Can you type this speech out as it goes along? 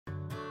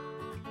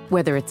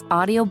Whether it's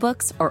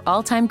audiobooks or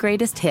all-time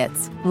greatest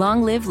hits,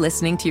 long live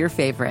listening to your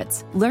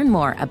favorites. Learn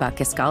more about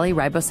Kisqali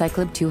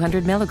Ribociclib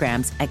 200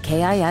 milligrams at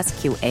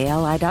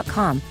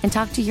KISQALI.com and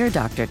talk to your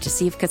doctor to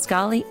see if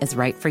Kisqali is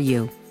right for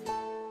you.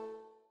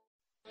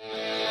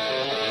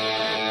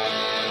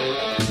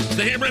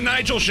 The Hammer and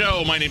Nigel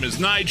Show. My name is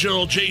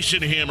Nigel.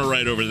 Jason Hammer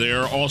right over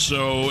there.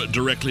 Also,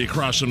 directly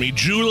across from me,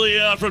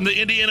 Julia from the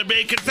Indiana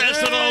Bacon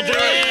Festival.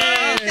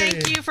 Hey!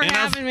 Thank you for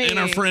having me. And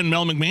our friend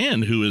Mel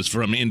McMahon, who is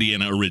from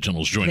Indiana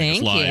Originals, joining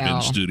us live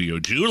in studio.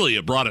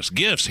 Julia brought us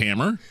gifts,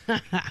 Hammer.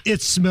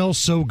 It smells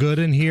so good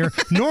in here.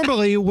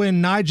 Normally,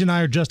 when Nigel and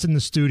I are just in the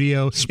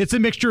studio, it's a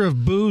mixture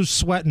of booze,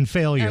 sweat, and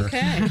failure.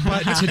 Okay.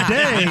 But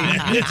today,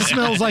 it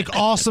smells like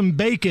awesome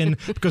bacon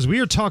because we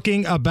are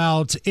talking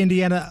about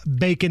Indiana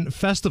Bacon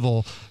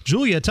Festival.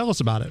 Julia, tell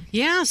us about it.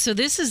 Yeah, so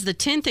this is the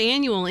 10th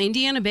annual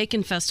Indiana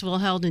Bacon Festival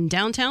held in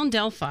downtown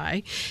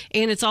Delphi,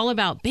 and it's all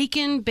about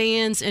bacon,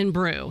 bands, and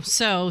brew.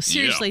 So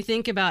seriously,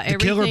 think about everything.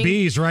 Killer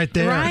bees right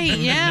there. Right,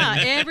 yeah,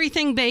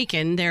 everything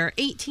bacon. There are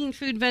 18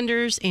 food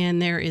vendors,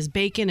 and there is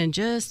bacon in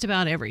just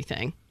about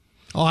everything.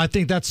 Oh, I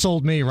think that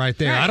sold me right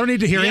there. Right. I don't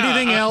need to hear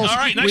anything else. All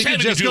right, nice we can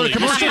just go to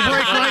commercial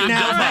break right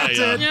now. That's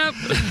it.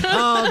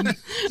 Yep.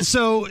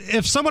 So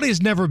if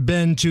somebody's never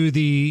been to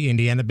the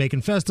Indiana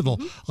Bacon Festival,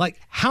 like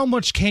how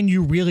much can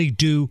you really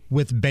do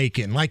with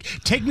bacon? Like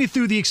take me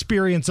through the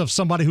experience of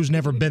somebody who's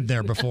never been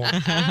there before.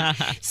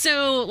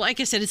 So, like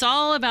I said, it's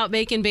all about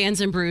bacon,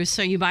 bands, and brews.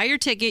 So you buy your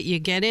ticket, you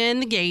get in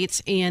the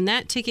gates, and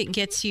that ticket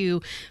gets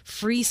you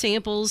free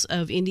samples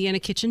of Indiana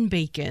Kitchen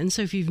bacon.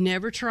 So if you've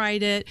never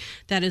tried it,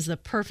 that is the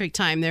perfect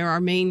time. They're our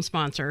main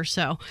sponsor.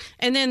 So,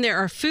 and then there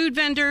are food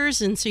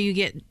vendors, and so you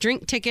get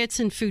drink tickets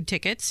and food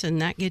tickets,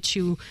 and that gets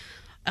you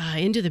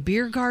into the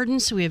beer garden.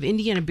 So we have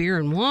Indiana beer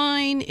and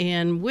wine,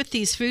 and with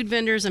these food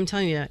vendors, I'm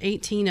telling you,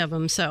 18 of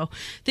them. So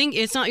think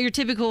it's not your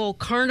typical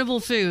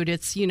carnival food.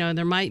 It's, you know,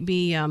 there might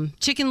be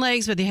chicken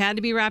legs, but they had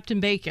to be wrapped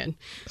in bacon.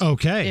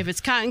 Okay. If it's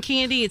cotton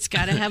candy, it's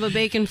got to have a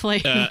bacon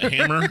flavor.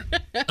 Hammer,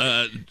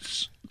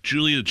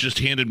 Julia just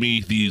handed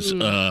me these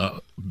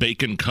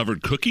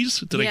bacon-covered cookies.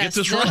 Did I get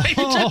this right? Here,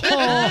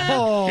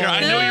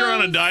 I know you're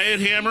on a diet,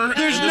 Hammer.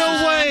 There's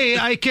no way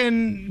I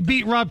can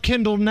beat Rob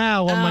Kendall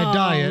now on my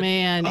diet. Oh,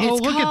 man. Oh,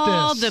 It's look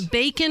called at this. the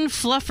Bacon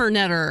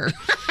Fluffernutter.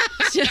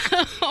 So,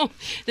 the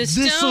This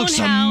looks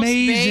Stonehouse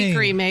amazing.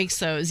 Bakery makes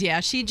those. Yeah,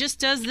 she just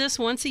does this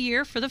once a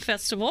year for the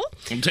festival.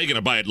 I'm taking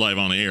a bite live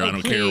on the air. I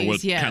don't care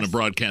what kind of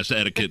broadcast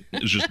etiquette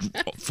is just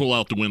full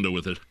out the window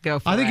with it. Go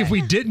for I think if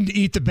we didn't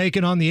eat the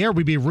bacon on the air,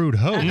 we'd be rude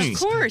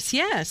hosts. Of course,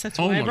 yes. That's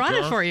why I brought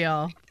it for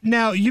y'all.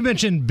 Now, you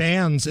mentioned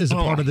bands as a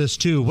part of this,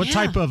 too. What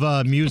type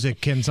of music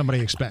can somebody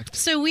expect?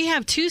 So we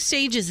have 2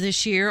 stages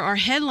this year. Our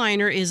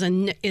headliner is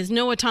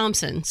Noah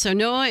Thompson. So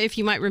Noah, if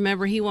you might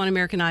remember, he won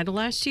American Idol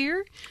last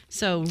year.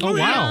 So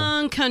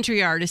young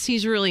country artist.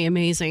 He's really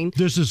amazing.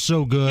 This is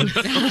so good.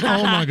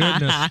 Oh, my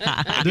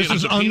goodness. This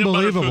is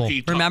unbelievable.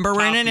 Remember,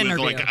 we're in an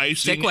interview. Like icing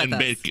Stick with and us.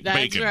 bacon.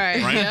 That's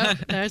right. Yep,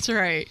 that's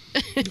right.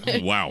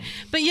 Wow.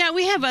 But yeah,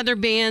 we have other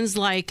bands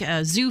like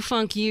Zoo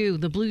Funk U,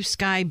 the Blue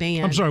Sky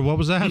Band. I'm sorry, what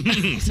was that?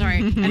 Sorry,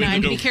 and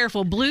I'd be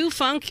careful. Blue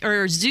Funk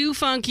or Zoo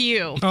Funk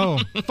U. Oh,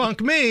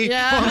 funk me,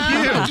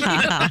 Yeah. funk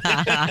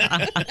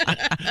you.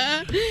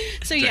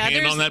 So yeah, Hand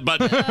there's on that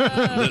button.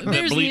 that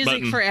there's bleep music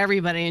button. for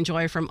everybody to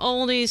enjoy, from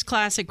oldies,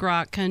 classic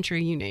rock,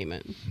 country, you name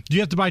it. Do you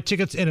have to buy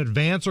tickets in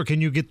advance, or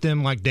can you get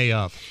them like day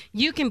of?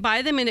 You can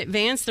buy them in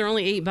advance. They're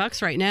only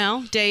 $8 right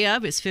now. Day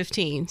of is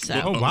 $15.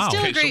 So Oh, wow.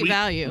 still a Okay, great so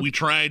value. We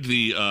tried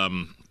the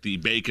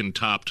bacon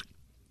topped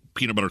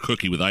peanut butter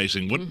cookie with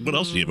icing. What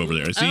else do you have over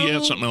there? I see you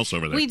have something else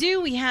over there. We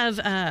do. We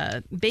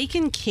have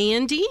bacon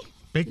candy.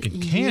 Bacon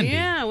candy?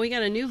 Yeah, we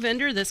got a new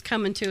vendor that's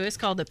coming to us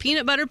called the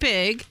Peanut Butter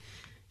Pig.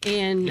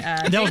 And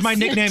That was my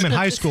nickname in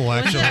high school,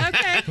 actually.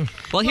 Okay.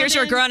 Well, here's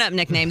your then- grown-up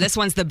nickname. This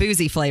one's the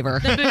boozy flavor.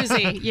 The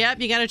boozy.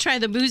 Yep, you got to try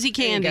the boozy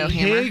candy. There you go,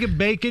 Hammer. Pig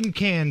bacon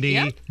candy,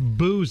 Yep.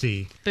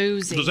 boozy.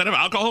 Boozy. Does that have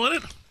alcohol in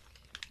it?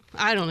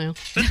 I don't know.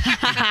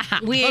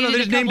 We Oh, no, ate they it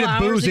just a named couple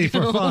it hours boozy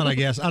ago. for fun, I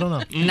guess. I don't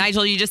know.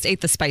 Nigel, you just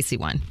ate the spicy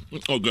one.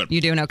 Oh, good. You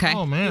doing okay?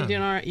 Oh, You man.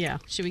 doing all right? Yeah.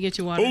 Should we get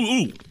you water?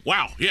 Ooh,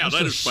 wow. Yeah,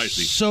 that This is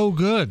spicy. So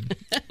good.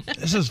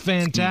 This is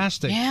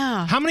fantastic.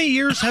 Yeah. How many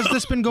years has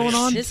this been going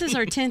on? This is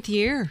our 10th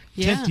year.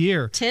 Yeah. 10th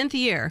year. 10th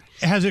year.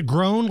 Has it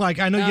grown? Like,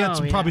 I know you had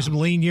Oh, probably yeah. some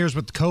lean years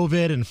with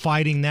COVID and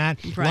fighting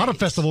that. A lot Right. of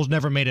festivals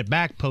never made it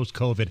back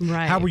post-COVID.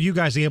 Right. How were you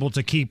guys able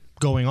to keep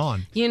going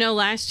on? You know,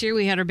 last year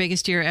we had our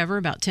biggest year ever.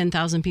 About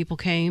 10,000 people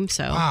came.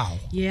 So, Wow.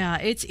 Yeah,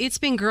 it's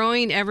been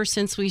growing ever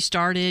since we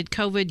started.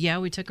 COVID, yeah,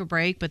 we took a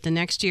break, but the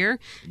next year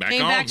Back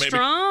came on, back baby.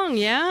 strong.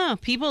 Yeah,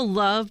 people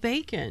love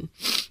bacon.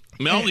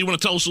 Mel, you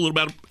want to tell us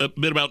a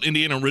bit about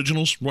Indiana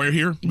Originals while you're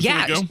here?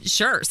 Yeah, we go?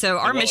 sure. So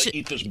our While mission. I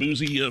eat this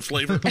boozy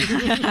flavor.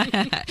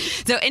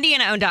 So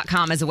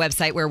IndianaOwned.com is a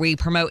website where we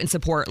promote and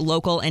support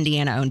local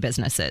Indiana-owned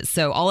businesses.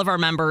 So all of our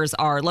members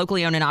are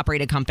locally owned and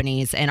operated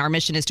companies, and our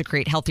mission is to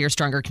create healthier,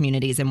 stronger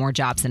communities and more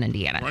jobs in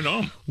Indiana. Right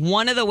on.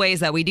 One of the ways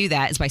that we do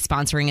that is by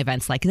sponsoring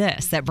events like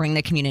this that bring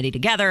the community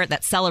together,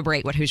 that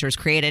celebrate what Hoosiers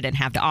created and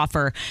have to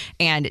offer.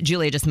 And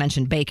Julia just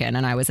mentioned bacon,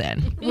 and I was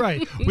in.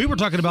 Right. We were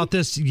talking about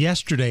this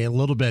yesterday a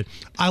little bit.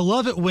 I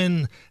love it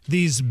when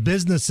these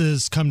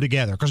businesses come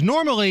together because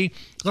normally,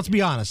 let's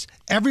be honest,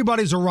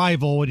 everybody's a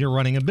rival when you're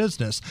running a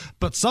business.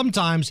 But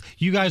sometimes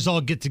you guys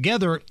all get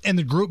together and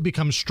the group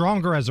becomes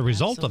stronger as a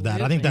result of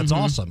that. I think that's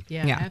awesome.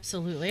 Yeah,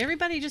 absolutely.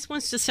 Everybody just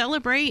wants to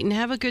celebrate and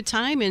have a good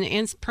time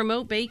and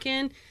promote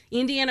bacon,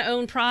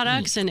 Indiana-owned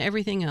products, and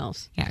everything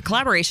else. Yeah,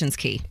 collaboration's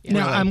key.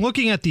 Now, I'm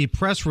looking at the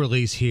press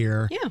release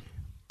here. Yeah.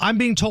 I'm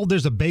being told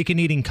there's a bacon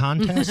eating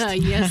contest.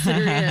 Yes,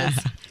 there is.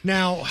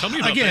 Now, Tell me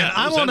about again, that. What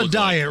I'm does that on a look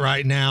diet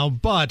right now,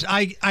 but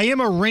I am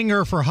a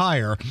ringer for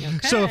hire.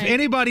 So if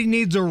anybody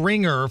needs a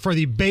ringer for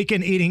the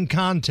bacon eating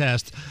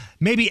contest,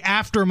 maybe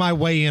after my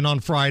weigh-in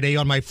on Friday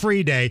on my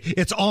free day,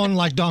 it's on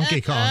like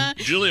Donkey Kong.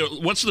 Julia,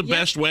 what's the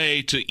best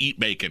way to eat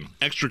bacon?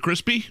 Extra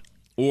crispy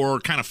or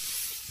kind of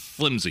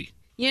flimsy?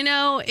 You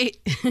know, I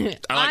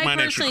like mine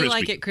extra personally crispy.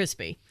 like it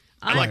crispy.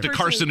 I like the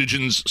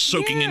carcinogens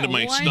soaking into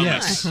my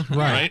stomach. not?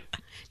 Right.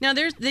 Now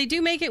they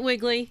do make it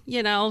wiggly.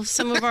 You know,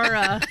 some of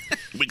our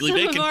Wiggly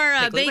bacon.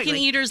 Wiggly, bacon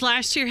wiggly. eaters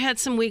last year had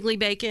some wiggly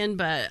bacon,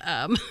 but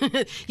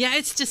yeah,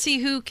 it's to see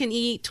who can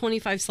eat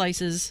 25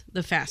 slices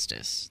the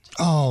fastest.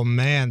 Oh,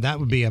 man,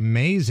 that would be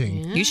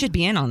amazing. You should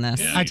be in on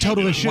this. I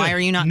totally should. Why are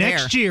you not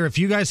Next there? year, if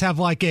you guys have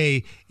like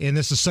and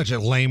this is such a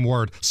lame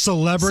word,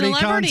 celebrity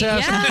contest.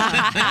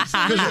 Yeah.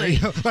 'Cause, you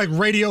know, like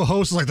radio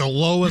host is like the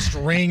lowest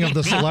ring of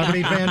the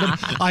celebrity fandom.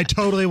 I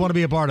totally want to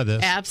be a part of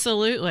this.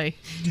 Absolutely.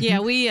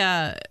 Yeah, we,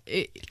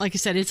 like I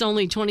said, it's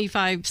only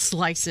 25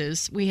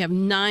 slices. We have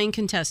 9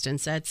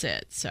 contestants. That's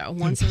it. So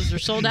once those are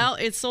sold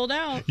out, it's sold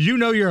out. You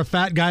know you're a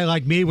fat guy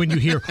like me when you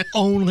hear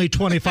only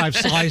 25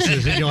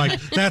 slices and you're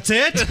like, that's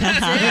it?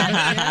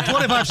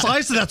 25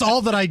 slices, that's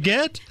all that I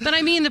get? But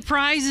I mean, the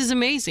prize is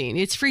amazing.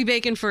 It's free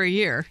bacon for a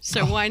year.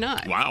 So why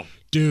not? Wow.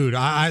 Dude,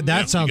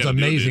 that sounds you gotta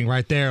do it, amazing dude.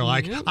 right there.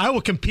 Like, I will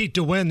compete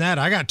to win that.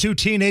 I got 2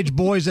 teenage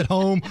boys at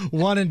home,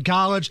 1 in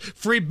college.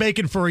 Free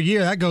bacon for a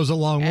year. That goes a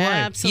long way.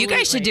 Absolutely. You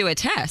guys should do a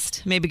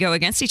test. Maybe go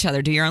against each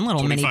other. Do your own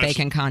little mini 25.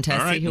 bacon contest.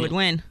 All right, See who would well,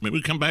 win. Maybe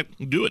we come back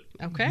and do it.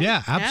 Okay.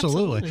 Yeah,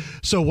 absolutely.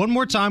 So one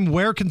more time,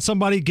 where can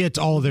somebody get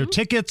all their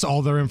tickets,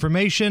 all their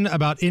information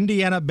about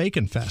Indiana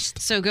Bacon Fest?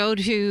 So go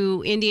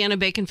to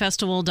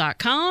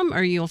IndianaBaconFestival.com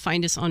or you'll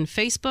find us on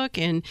Facebook,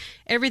 and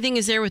everything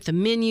is there with the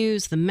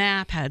menus, the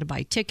map, how to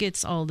buy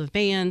tickets, all the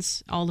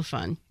bands, all the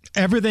fun.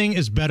 Everything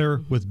is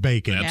better with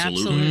bacon.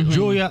 Absolutely.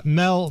 Julia,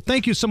 Mel,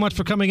 thank you so much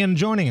for coming in and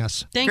joining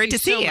us. Thank Great you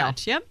to see so you.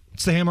 much. Yep.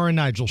 It's the Hammer and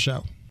Nigel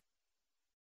Show.